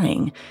was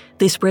dying,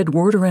 they spread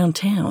word around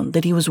town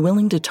that he was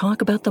willing to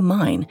talk about the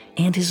mine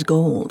and his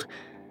gold.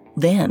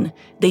 Then,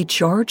 they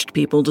charged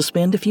people to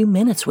spend a few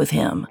minutes with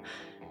him.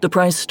 The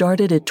price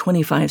started at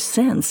 25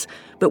 cents,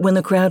 but when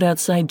the crowd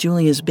outside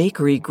Julia's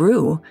bakery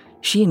grew,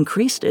 she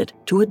increased it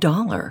to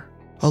 $1.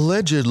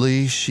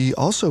 Allegedly, she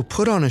also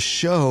put on a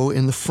show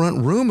in the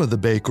front room of the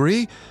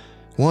bakery,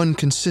 one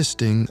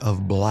consisting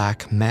of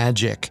black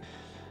magic.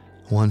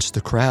 Once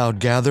the crowd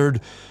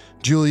gathered,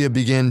 Julia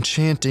began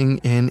chanting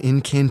an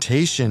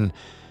incantation,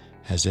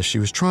 as if she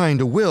was trying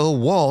to will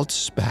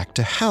Waltz back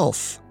to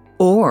health.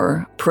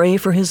 Or pray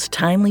for his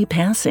timely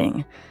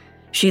passing.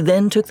 She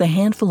then took the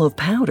handful of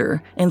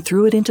powder and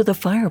threw it into the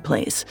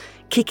fireplace,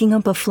 kicking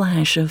up a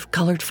flash of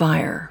colored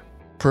fire.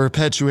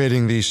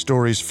 Perpetuating these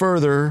stories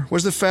further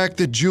was the fact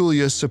that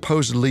Julia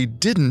supposedly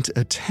didn't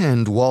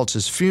attend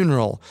Waltz's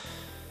funeral.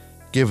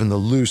 Given the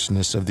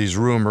looseness of these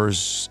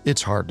rumors,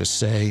 it's hard to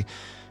say.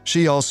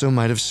 She also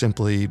might have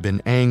simply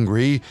been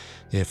angry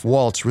if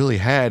Waltz really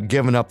had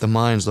given up the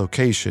mine's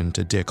location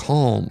to Dick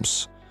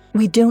Holmes.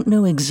 We don't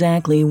know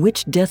exactly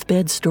which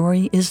deathbed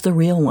story is the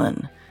real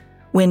one.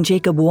 When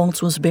Jacob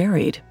Waltz was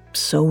buried,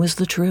 so is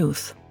the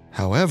truth.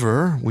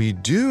 However, we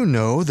do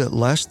know that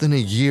less than a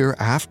year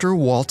after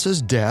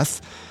Waltz's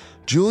death,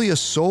 Julia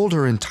sold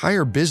her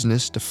entire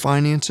business to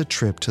finance a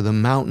trip to the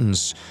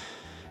mountains.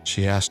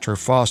 She asked her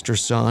foster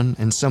son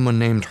and someone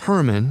named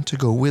Herman to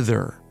go with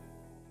her.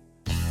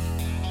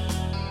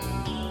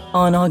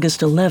 On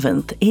August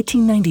 11th,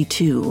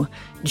 1892,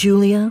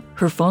 Julia,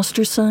 her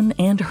foster son,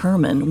 and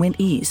Herman went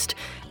east,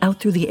 out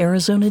through the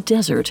Arizona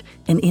desert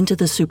and into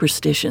the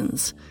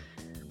superstitions.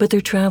 But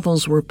their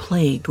travels were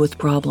plagued with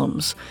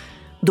problems.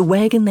 The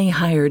wagon they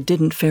hired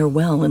didn't fare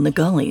well in the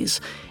gullies,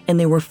 and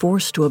they were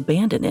forced to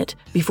abandon it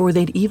before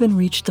they'd even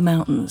reached the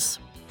mountains.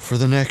 For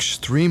the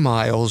next 3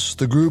 miles,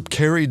 the group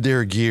carried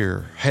their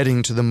gear,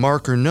 heading to the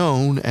marker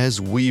known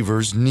as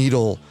Weaver's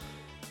Needle.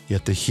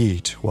 Yet the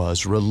heat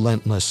was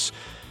relentless.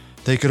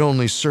 They could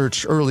only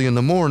search early in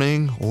the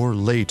morning or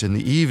late in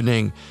the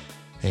evening,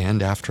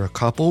 and after a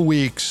couple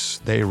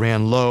weeks, they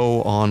ran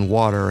low on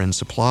water and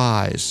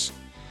supplies.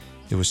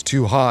 It was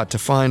too hot to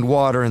find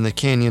water in the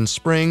canyon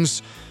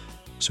springs,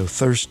 so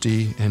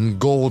thirsty and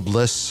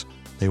goldless,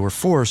 they were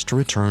forced to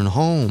return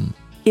home.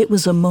 It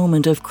was a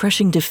moment of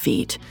crushing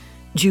defeat.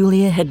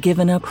 Julia had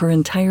given up her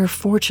entire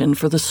fortune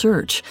for the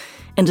search,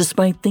 and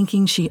despite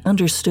thinking she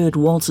understood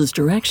Waltz's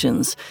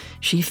directions,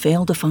 she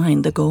failed to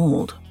find the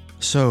gold.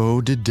 So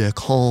did Dick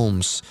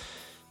Holmes.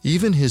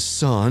 Even his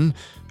son,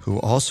 who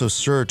also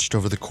searched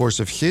over the course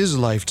of his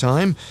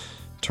lifetime,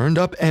 turned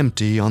up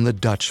empty on the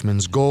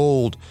Dutchman's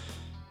gold.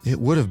 It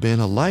would have been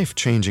a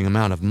life-changing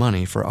amount of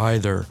money for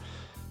either,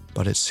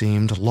 but it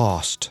seemed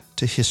lost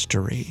to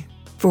history.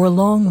 For a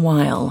long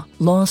while,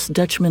 lost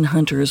Dutchman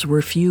hunters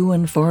were few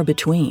and far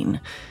between.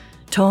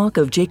 Talk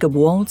of Jacob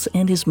Waltz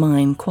and his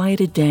mine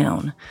quieted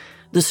down.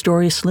 The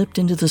story slipped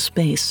into the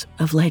space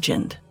of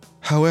legend.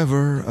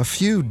 However, a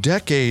few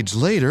decades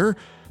later,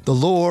 the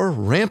lore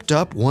ramped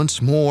up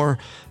once more,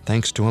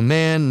 thanks to a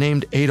man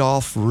named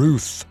Adolph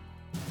Ruth.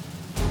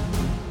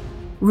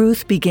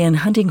 Ruth began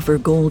hunting for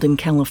gold in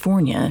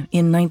California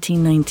in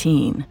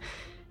 1919,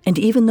 and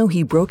even though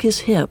he broke his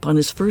hip on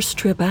his first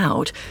trip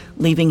out,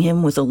 leaving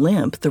him with a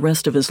limp the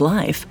rest of his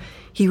life,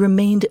 he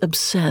remained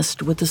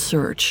obsessed with the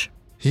search.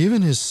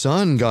 Even his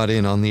son got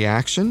in on the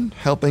action,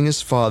 helping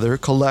his father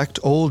collect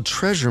old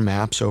treasure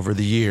maps over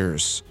the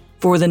years.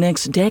 For the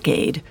next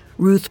decade,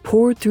 Ruth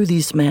pored through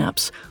these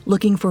maps,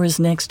 looking for his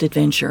next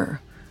adventure.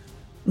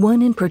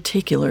 One in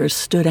particular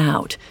stood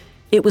out.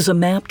 It was a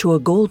map to a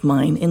gold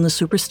mine in the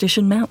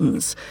Superstition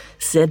Mountains,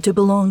 said to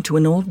belong to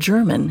an old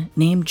German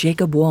named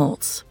Jacob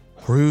Waltz.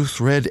 Ruth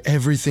read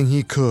everything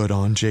he could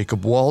on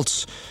Jacob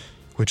Waltz,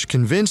 which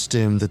convinced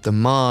him that the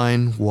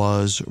mine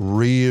was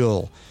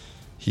real.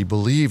 He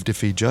believed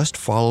if he just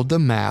followed the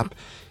map,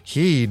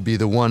 he'd be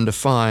the one to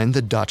find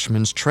the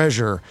Dutchman's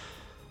treasure.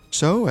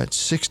 So, at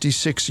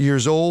 66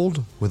 years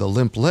old, with a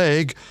limp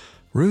leg,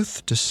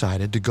 Ruth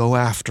decided to go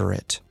after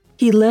it.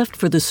 He left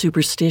for the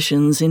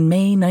Superstitions in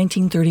May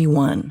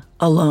 1931,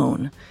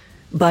 alone.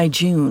 By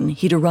June,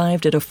 he'd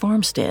arrived at a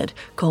farmstead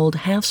called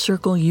Half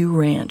Circle U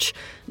Ranch,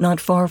 not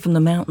far from the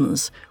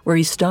mountains, where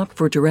he stopped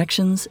for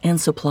directions and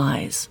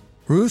supplies.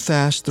 Ruth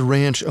asked the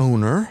ranch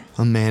owner,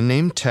 a man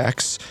named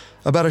Tex,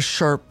 about a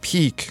sharp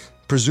peak,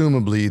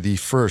 presumably the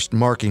first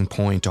marking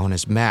point on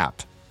his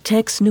map.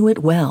 Tex knew it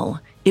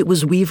well. It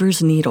was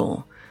Weaver's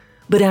Needle.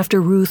 But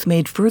after Ruth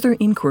made further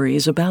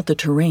inquiries about the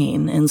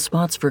terrain and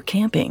spots for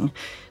camping,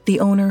 the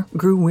owner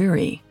grew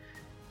weary.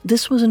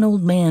 This was an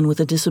old man with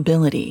a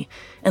disability,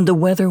 and the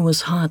weather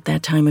was hot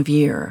that time of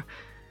year.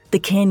 The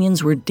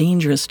canyons were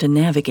dangerous to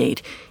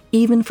navigate,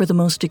 even for the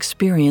most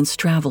experienced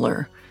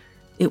traveler.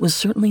 It was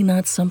certainly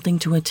not something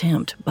to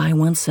attempt by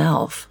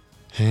oneself.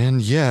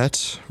 And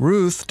yet,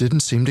 Ruth didn't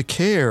seem to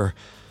care.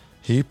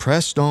 He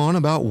pressed on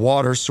about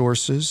water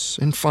sources,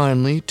 and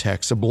finally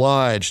Tex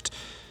obliged.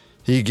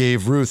 He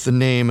gave Ruth the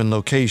name and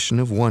location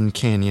of one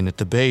canyon at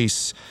the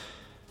base.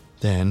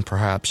 Then,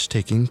 perhaps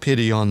taking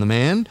pity on the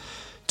man,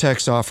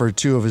 Tex offered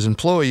 2 of his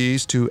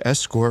employees to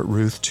escort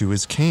Ruth to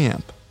his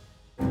camp.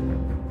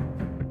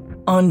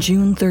 On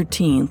June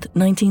 13,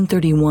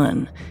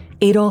 1931,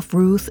 Adolph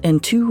Ruth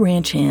and 2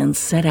 ranch hands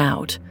set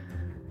out.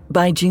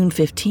 By June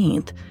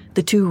 15th,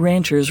 the 2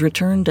 ranchers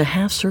returned to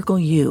Half Circle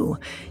U,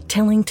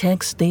 telling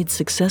Tex they'd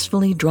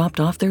successfully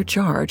dropped off their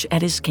charge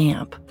at his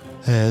camp.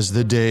 As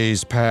the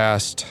days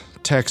passed,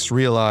 Tex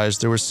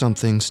realized there was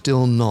something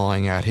still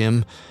gnawing at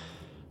him,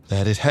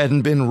 that it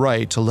hadn't been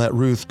right to let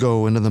Ruth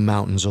go into the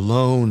mountains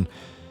alone.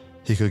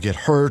 He could get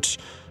hurt,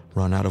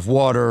 run out of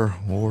water,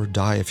 or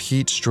die of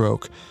heat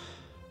stroke.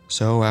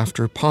 So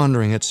after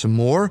pondering it some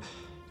more,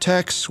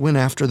 Tex went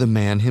after the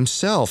man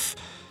himself.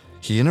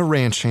 He and a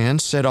ranch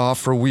hand set off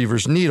for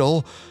Weaver's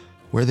Needle,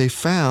 where they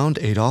found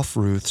Adolph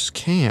Ruth's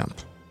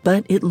camp.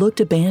 But it looked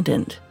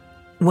abandoned.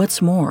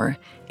 What's more,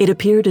 it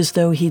appeared as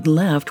though he'd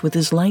left with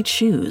his light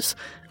shoes,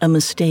 a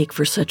mistake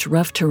for such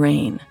rough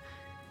terrain.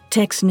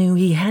 Tex knew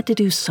he had to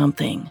do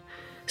something.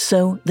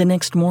 So the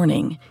next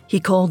morning, he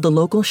called the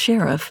local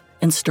sheriff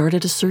and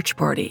started a search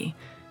party.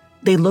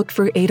 They looked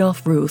for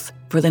Adolph Ruth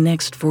for the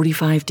next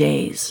 45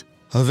 days.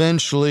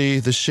 Eventually,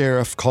 the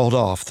sheriff called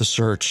off the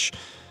search.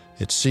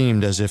 It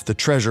seemed as if the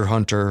treasure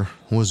hunter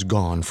was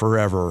gone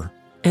forever.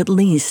 At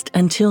least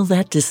until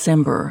that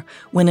December,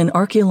 when an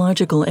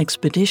archaeological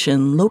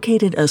expedition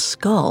located a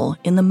skull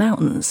in the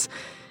mountains.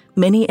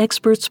 Many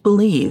experts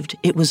believed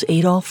it was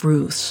Adolph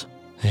Ruth's.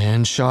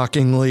 And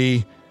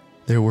shockingly,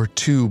 there were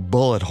 2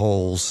 bullet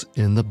holes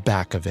in the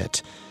back of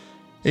it.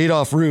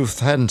 Adolph Ruth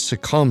hadn't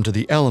succumbed to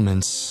the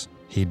elements.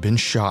 He'd been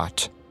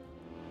shot.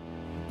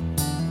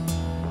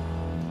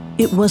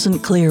 It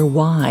wasn't clear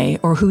why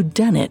or who'd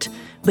done it,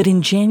 but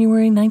in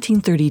January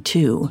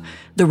 1932,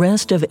 the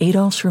rest of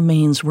Adolph's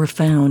remains were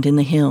found in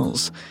the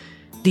hills.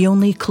 The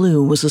only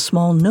clue was a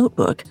small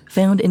notebook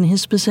found in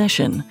his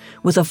possession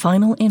with a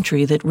final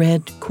entry that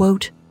read,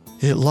 quote,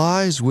 "It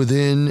lies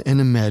within an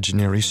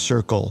imaginary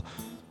circle,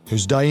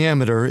 whose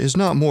diameter is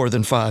not more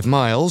than 5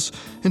 miles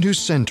and whose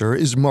center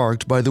is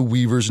marked by the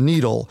Weaver's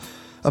Needle,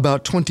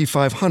 about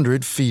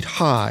 2,500 feet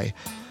high,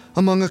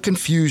 among a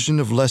confusion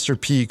of lesser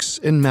peaks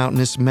and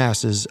mountainous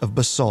masses of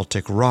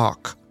basaltic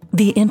rock."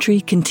 The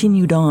entry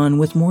continued on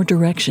with more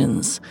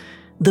directions.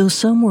 Though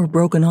some were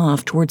broken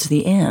off towards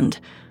the end,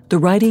 the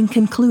writing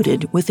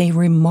concluded with a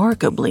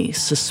remarkably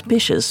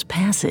suspicious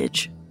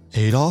passage.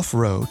 Adolph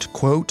wrote,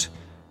 quote,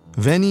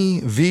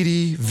 "Veni,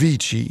 vidi,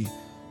 vici,"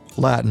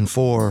 Latin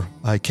for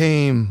 "I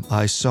came,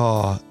 I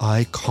saw,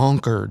 I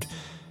conquered."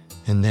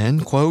 And then,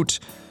 quote,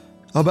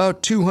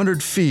 "About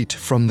 200 feet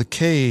from the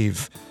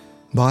cave.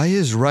 By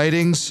his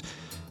writings,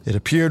 it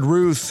appeared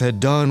Ruth had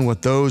done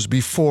what those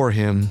before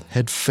him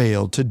had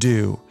failed to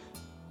do.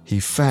 He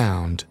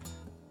found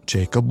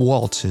Jacob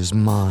Waltz's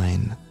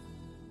mine."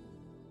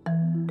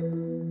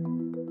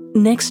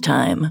 Next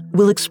time,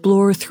 we'll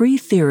explore 3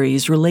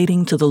 theories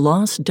relating to the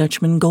lost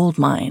Dutchman gold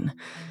mine.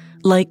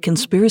 Like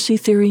conspiracy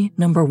theory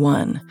number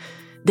 1,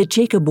 that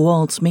Jacob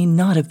Waltz may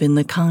not have been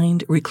the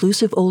kind,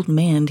 reclusive old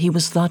man he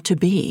was thought to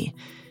be.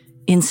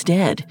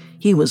 Instead,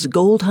 he was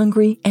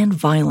gold-hungry and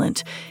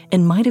violent,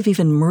 and might have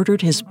even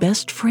murdered his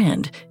best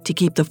friend to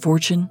keep the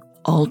fortune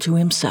all to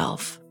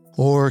himself.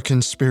 Or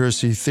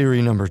conspiracy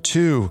theory number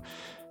 2,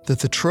 that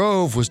the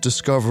trove was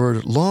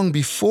discovered long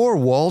before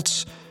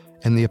Waltz,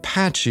 and the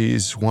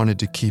Apaches wanted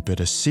to keep it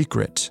a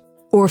secret.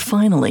 Or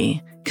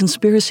finally,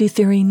 conspiracy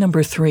theory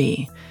number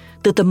 3,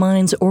 that the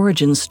mine's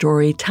origin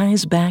story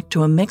ties back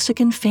to a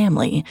Mexican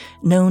family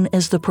known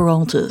as the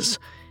Peraltas,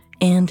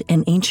 and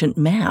an ancient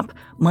map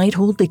might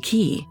hold the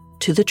key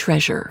to the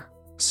treasure.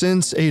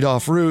 Since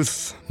Adolph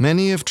Ruth,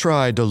 many have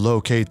tried to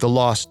locate the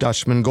lost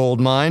Dutchman gold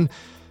mine,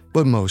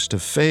 but most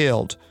have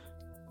failed.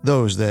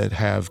 Those that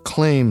have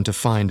claimed to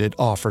find it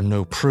offer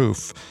no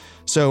proof,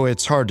 so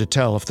it's hard to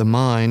tell if the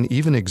mine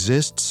even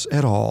exists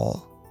at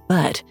all.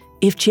 But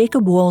if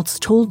Jacob Waltz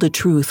told the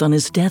truth on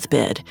his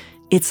deathbed,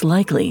 it's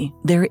likely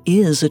there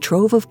is a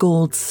trove of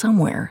gold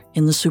somewhere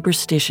in the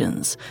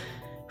superstitions.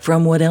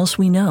 From what else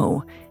we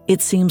know,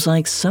 it seems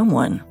like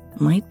someone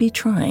might be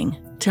trying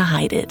to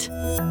hide it.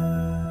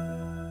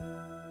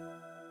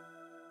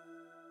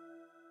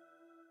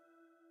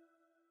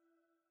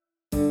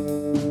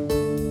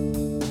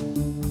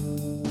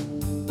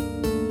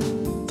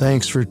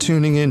 Thanks for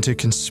tuning in to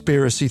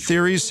Conspiracy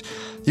Theories.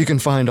 You can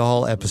find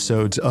all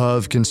episodes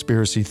of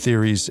Conspiracy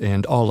Theories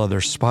and all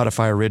other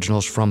Spotify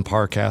originals from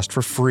Parcast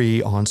for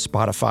free on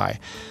Spotify.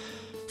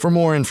 For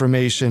more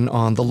information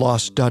on the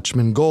Lost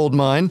Dutchman gold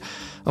mine,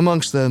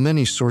 amongst the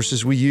many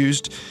sources we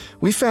used,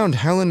 we found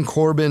Helen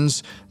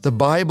Corbin's The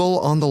Bible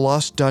on the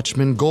Lost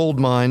Dutchman gold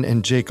mine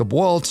and Jacob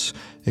Waltz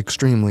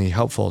extremely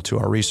helpful to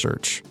our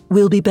research.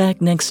 We'll be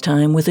back next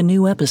time with a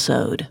new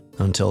episode.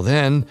 Until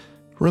then,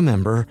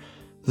 remember,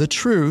 the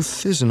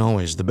truth isn't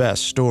always the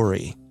best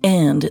story.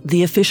 And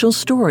the official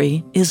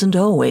story isn't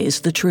always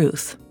the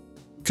truth.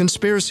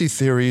 Conspiracy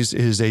Theories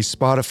is a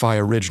Spotify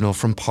original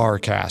from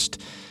Parcast.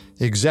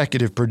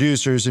 Executive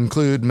producers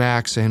include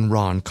Max and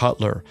Ron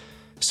Cutler.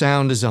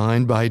 Sound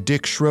designed by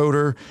Dick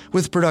Schroeder,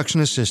 with production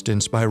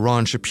assistance by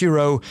Ron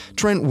Shapiro,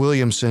 Trent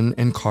Williamson,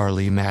 and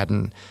Carly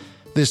Madden.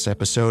 This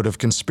episode of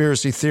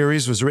Conspiracy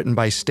Theories was written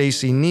by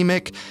Stacy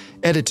Nemec,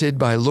 edited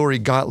by Lori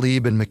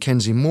Gottlieb and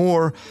Mackenzie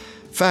Moore,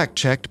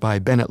 fact-checked by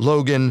Bennett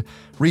Logan,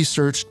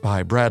 researched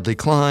by Bradley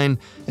Klein,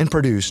 and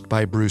produced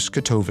by Bruce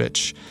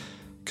Katovich.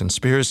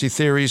 Conspiracy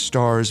Theories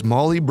stars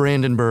Molly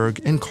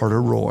Brandenburg and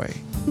Carter Roy.